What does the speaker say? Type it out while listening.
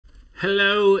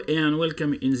Hello and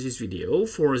welcome in this video.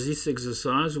 For this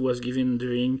exercise was given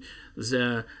during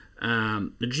the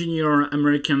Junior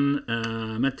American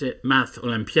Math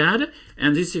Olympiad,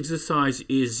 and this exercise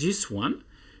is this one.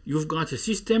 You've got a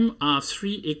system of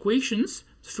three equations.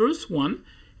 The first one,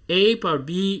 a power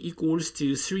b equals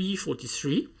to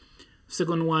 343.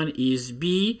 Second one is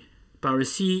b power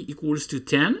c equals to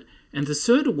 10. And the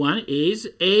third one is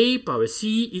a power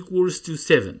c equals to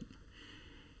 7.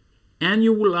 And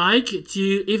you would like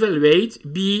to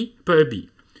evaluate b per b.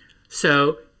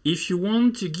 So if you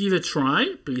want to give a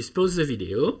try, please pause the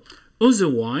video.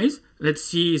 Otherwise, let's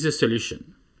see the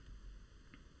solution.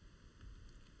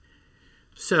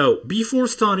 So before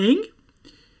starting,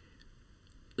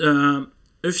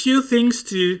 a few things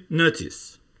to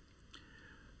notice.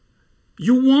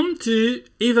 You want to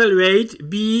evaluate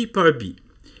b per b.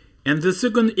 And the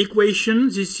second equation,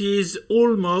 this is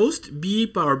almost b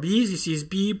power b, this is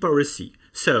b power c.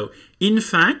 So, in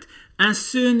fact, as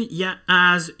soon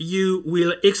as you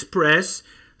will express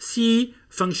c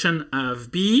function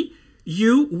of b,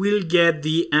 you will get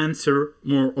the answer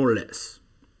more or less.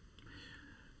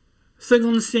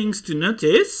 Second things to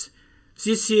notice,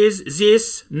 this is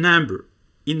this number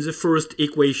in the first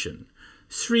equation,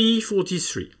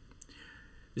 343.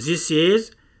 This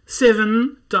is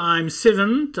 7 times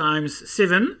 7 times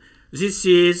 7, this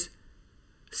is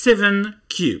 7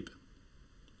 cubed.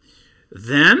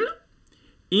 Then,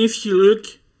 if you look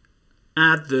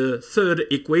at the third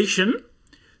equation,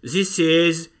 this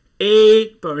is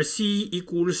a power c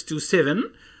equals to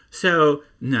 7. So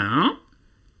now,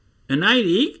 an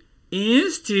idea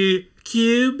is to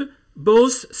cube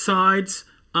both sides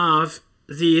of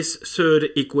these third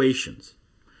equations.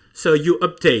 So you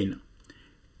obtain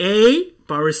a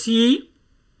power c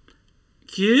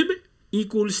cube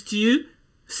equals to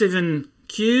 7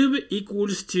 cube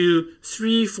equals to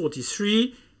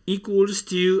 343 equals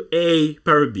to a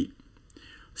power b.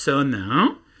 So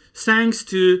now, thanks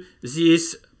to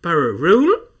this power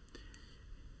rule,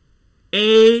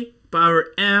 a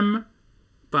power m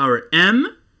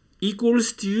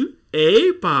equals to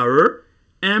a power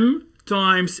m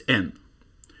times n.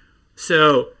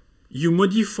 So you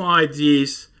modify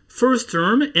this first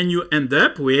term and you end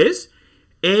up with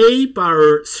a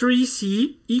power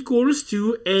 3c equals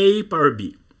to a power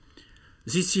b.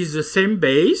 This is the same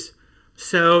base,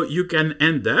 so you can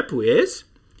end up with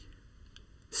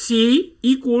c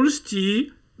equals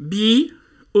to b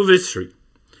over 3.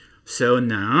 So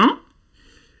now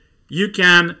you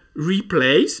can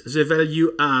replace the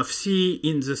value of c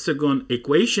in the second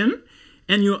equation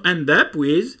and you end up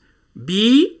with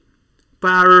b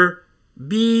power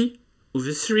b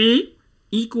over 3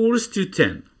 equals to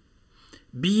 10.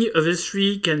 b over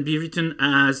 3 can be written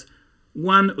as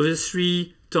 1 over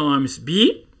 3 times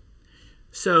b.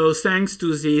 So thanks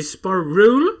to this power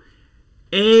rule,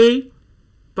 a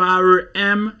power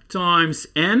m times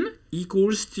n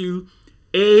equals to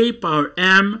a power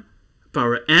m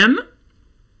power n.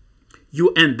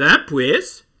 You end up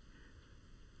with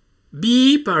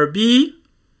b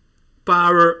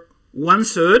power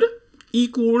 1/3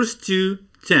 equals to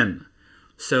 10.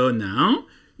 So now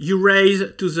you raise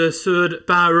to the third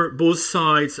power both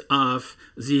sides of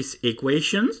these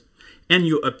equations and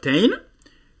you obtain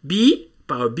b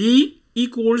power b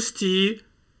equals to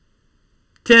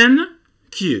 10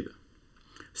 cubed.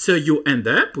 So you end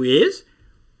up with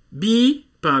b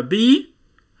power b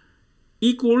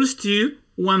equals to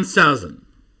 1000.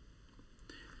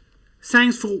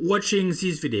 Thanks for watching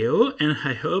this video and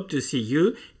I hope to see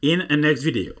you in a next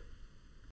video.